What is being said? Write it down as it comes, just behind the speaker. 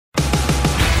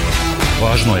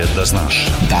Važno je da znaš.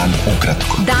 Dan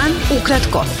ukratko. Dan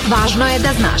ukratko. Važno je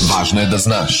da znaš. Važno je da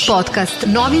znaš. Podcast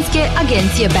novinske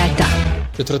agencije Beta.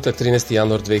 Četvrtak, 13.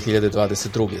 januar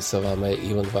 2022. Sa vama je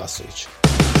Ivan Vasović.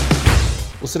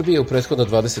 U Srbiji je u prethodno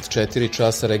 24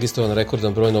 časa registrovan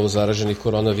rekordan broj novozaraženih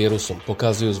koronavirusom,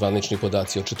 pokazuju zvanični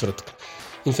podaci od četvrtka.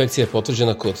 Infekcija je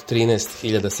potvrđena kod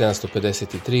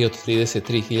 13.753 od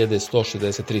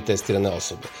 33.163 testirane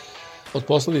osobe. Od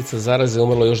posledica zaraze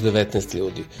umrlo još 19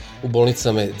 ljudi. U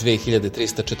bolnicama je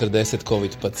 2340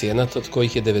 COVID pacijenata, od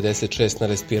kojih je 96 na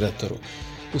respiratoru.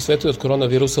 U svetu je od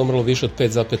koronavirusa umrlo više od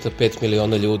 5,5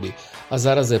 miliona ljudi, a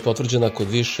zaraza je potvrđena kod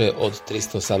više od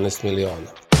 318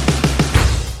 miliona.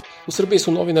 U Srbiji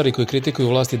su novinari koji kritikuju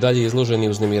vlast i dalje izloženi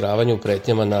uznemiravanju,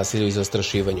 pretnjama, nasilju i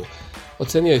zastrašivanju.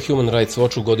 Ocenio je Human Rights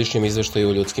Watch u godišnjem izveštaju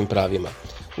o ljudskim pravima.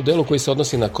 U delu koji se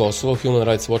odnosi na Kosovo, Human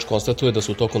Rights Watch konstatuje da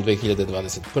su tokom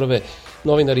 2021.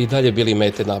 novinari i dalje bili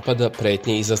mete napada,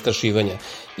 pretnje i zastrašivanja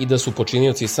i da su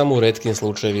počinioci samo u retkim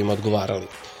slučajevima odgovarali.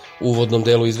 U uvodnom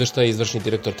delu izveštaja izvršni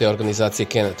direktor te organizacije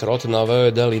Kenneth Roth naveo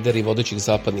je da lideri vodećih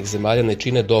zapadnih zemalja ne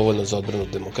čine dovoljno za odbranu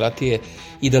demokratije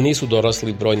i da nisu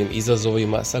dorasli brojnim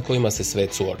izazovima sa kojima se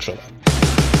svet suočava.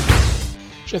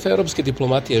 Šef evropske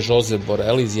diplomatije Josep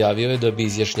Borrell izjavio je da bi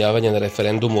izjašnjavanje na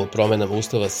referendumu o promenama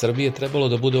Ustava Srbije trebalo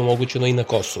da bude omogućeno i na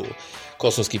Kosovu.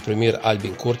 Kosovski premijer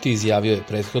Albin Kurti izjavio je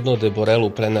prethodno da je Borrellu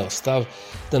preneo stav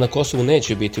da na Kosovu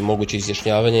neće biti moguće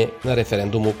izjašnjavanje na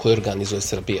referendumu koji organizuje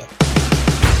Srbija.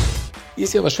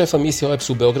 Izjava šefa misije OEBS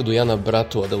u Beogradu Jana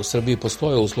Bratua da u Srbiji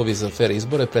postoje uslovi za fer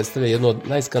izbore predstavlja jednu od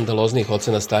najskandaloznijih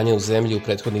ocena stanja u zemlji u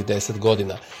prethodnih 10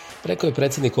 godina, rekao je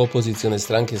predsjednik opozicione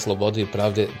stranke Slobode i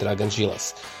pravde Dragan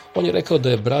Đilas. On je rekao da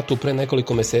je Bratu pre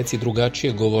nekoliko meseci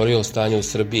drugačije govorio o stanju u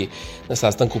Srbiji na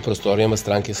sastanku u prostorijama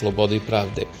stranke Slobode i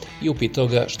pravde i upitao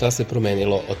ga šta se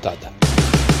promenilo od tada.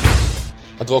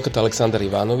 Advokat Aleksandar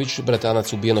Ivanović,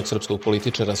 bratanac ubijenog srpskog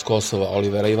političara s Kosova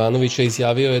Olivera Ivanovića,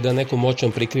 izjavio je da neko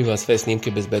moćan prikriva sve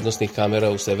snimke bezbednosnih kamera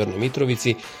u Severnoj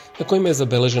Mitrovici na kojima je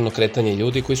zabeleženo kretanje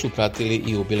ljudi koji su pratili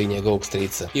i ubili njegovog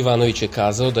strica. Ivanović je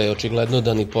kazao da je očigledno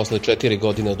da ni posle 4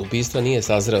 godine od ubistva nije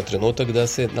sazreo trenutak da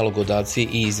se nalogodavci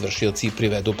i izvršioci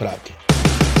privedu pravdi.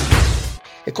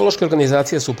 Ekološke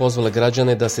organizacije su pozvale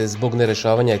građane da se zbog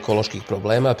nerešavanja ekoloških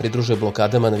problema pridruže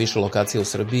blokadama na više lokacija u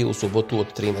Srbiji u subotu od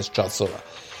 13 časova.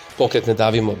 Pokret Ne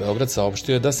davimo Beograd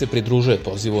saopštio je da se pridružuje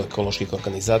pozivu ekoloških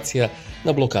organizacija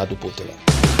na blokadu puteva.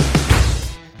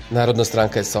 Narodna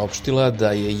stranka je saopštila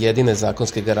da je jedine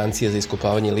zakonske garancije za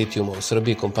iskopavanje litijuma u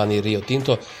Srbiji kompaniji Rio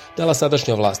Tinto dala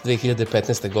sadašnja vlast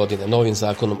 2015. godine novim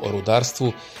zakonom o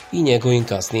rudarstvu i njegovim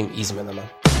kasnijim izmenama.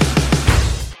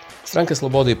 Stranka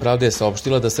Slobode i pravde je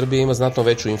saopštila da Srbija ima znatno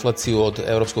veću inflaciju od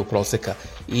evropskog proseka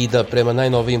i da prema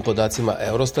najnovijim podacima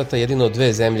Eurostata jedino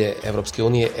dve zemlje Evropske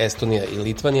unije, Estonija i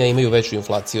Litvanija, imaju veću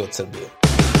inflaciju od Srbije.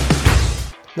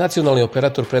 Nacionalni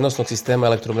operator prenosnog sistema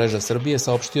Elektromreža Srbije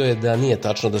saopštio je da nije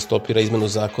tačno da stopira izmenu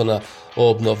zakona o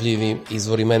obnovljivim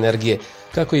izvorima energije,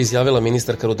 kako je izjavila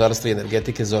ministarka rudarstva i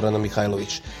energetike Zorana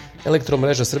Mihajlović.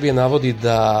 Elektromreža Srbije navodi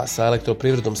da sa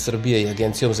Elektroprivredom Srbije i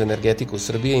Agencijom za energetiku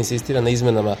Srbije insistira na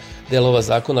izmenama delova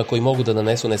zakona koji mogu da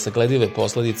nanesu nesagledive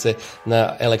posledice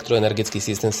na elektroenergetski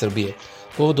sistem Srbije.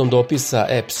 Povodom dopisa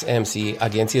EPS, EMS i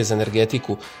Agencije za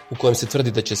energetiku u kojem se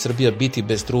tvrdi da će Srbija biti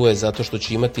bez struje zato što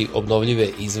će imati obnovljive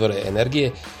izvore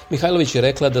energije, Mihajlović je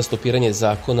rekla da stopiranje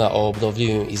zakona o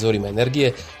obnovljivim izvorima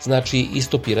energije znači i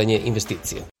stopiranje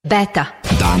investicija. Beta.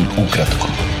 Dan ukratko.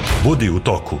 Budi u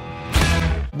toku.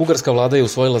 Bugarska vlada je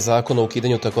usvojila zakon o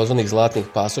ukidanju takozvanih zlatnih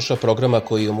pasoša, programa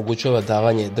koji omogućava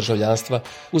davanje državljanstva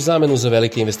u zamenu za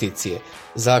velike investicije.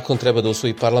 Zakon treba da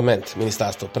usvoji parlament.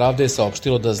 Ministarstvo pravde je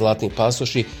saopštilo da zlatni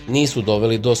pasoši nisu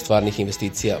doveli do stvarnih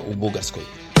investicija u Bugarskoj.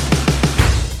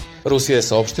 Rusija je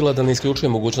saopštila da ne isključuje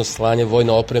mogućnost slanja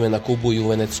vojne opreme na Kubu i u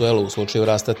Venecuelu u slučaju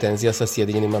rasta tenzija sa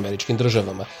Sjedinjenim Američkim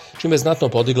Državama, čime je znatno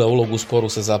podigla ulogu u sporu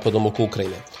sa Zapadom oko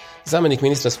Ukrajine. Zamenik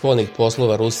ministra spoljnih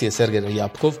poslova Rusije Sergej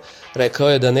Ryabkov rekao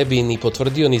je da ne bi ni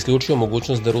potvrdio ni isključio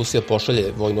mogućnost da Rusija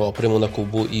pošalje vojnu opremu na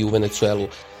Kubu i u Venecuelu.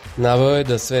 Naveo je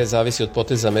da sve zavisi od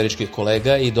poteza američkih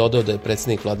kolega i dodao da je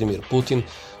predsjednik Vladimir Putin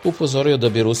upozorio da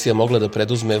bi Rusija mogla da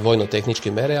preduzme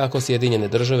vojno-tehničke mere ako Sjedinjene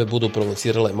države budu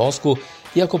provocirale Moskvu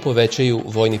i ako povećaju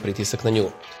vojni pritisak na nju.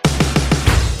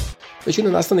 Većina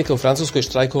nastavnika u Francuskoj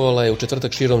štrajkovala je u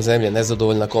četvrtak širom zemlje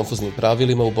nezadovoljna konfuznim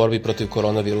pravilima u borbi protiv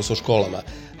koronavirusa u školama.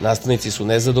 Nastavnici su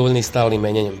nezadovoljni stalnim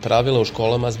menjanjem pravila u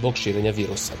školama zbog širenja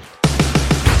virusa.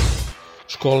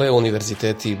 Škole,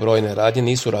 univerziteti i brojne radnje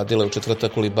nisu radile u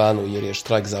četvrtak u Libanu jer je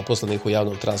štrajk zaposlenih u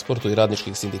javnom transportu i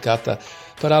radničkih sindikata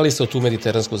paralisao tu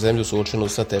mediteransku zemlju suočenu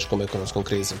sa teškom ekonomskom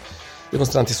krizom.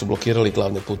 Demonstranti su blokirali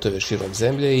glavne puteve širom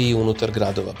zemlje i unutar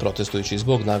gradova, protestujući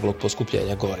zbog naglog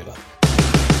poskupljenja goriva.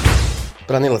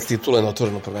 Branilac titule na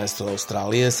otvoreno prvenstvo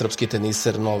Australije, srpski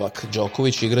teniser Novak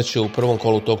Đoković igraće u prvom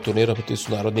kolu tog turnira protiv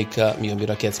sunarodnika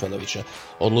Miomira Kecmanovića.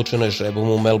 Odlučeno je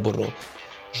žrebom u Melbourneu.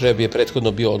 Žreb je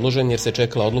prethodno bio odložen jer se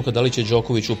čekala odluka da li će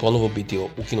Đokoviću ponovo biti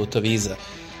ukinuta viza.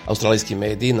 Australijski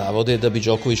mediji navode da bi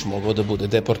Đoković mogao da bude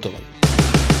deportovan.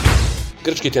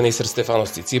 Grčki teniser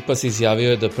Stefanos Tsitsipas izjavio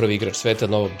je da prvi igrač sveta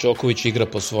Novak Đoković igra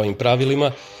po svojim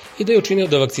pravilima i da je učinio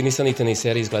da vakcinisani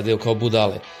teniseri izgledaju kao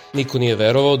budale. Niko nije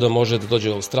verovao da može da dođe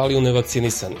u Australiju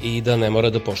nevakcinisan i da ne mora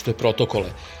da poštuje protokole.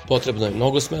 Potrebno je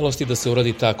mnogo smelosti da se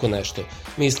uradi tako nešto.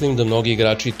 Mislim da mnogi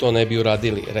igrači to ne bi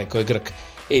uradili, rekao je Grk.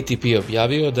 ATP je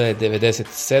objavio da je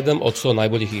 97 od 100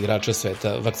 najboljih igrača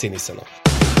sveta vakcinisano.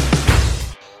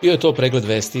 Bio je to pregled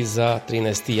vesti za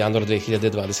 13. januar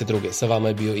 2022. Sa vama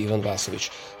je bio Ivan Vasović.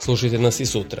 Slušajte nas i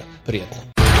sutra.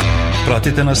 Prijatno.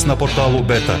 Pratite nas na portalu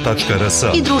beta.rs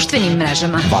I društvenim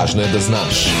mrežama. Važno je da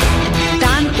znaš.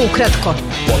 Dan ukratko.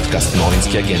 Podcast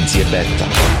novinske agencije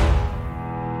Beta.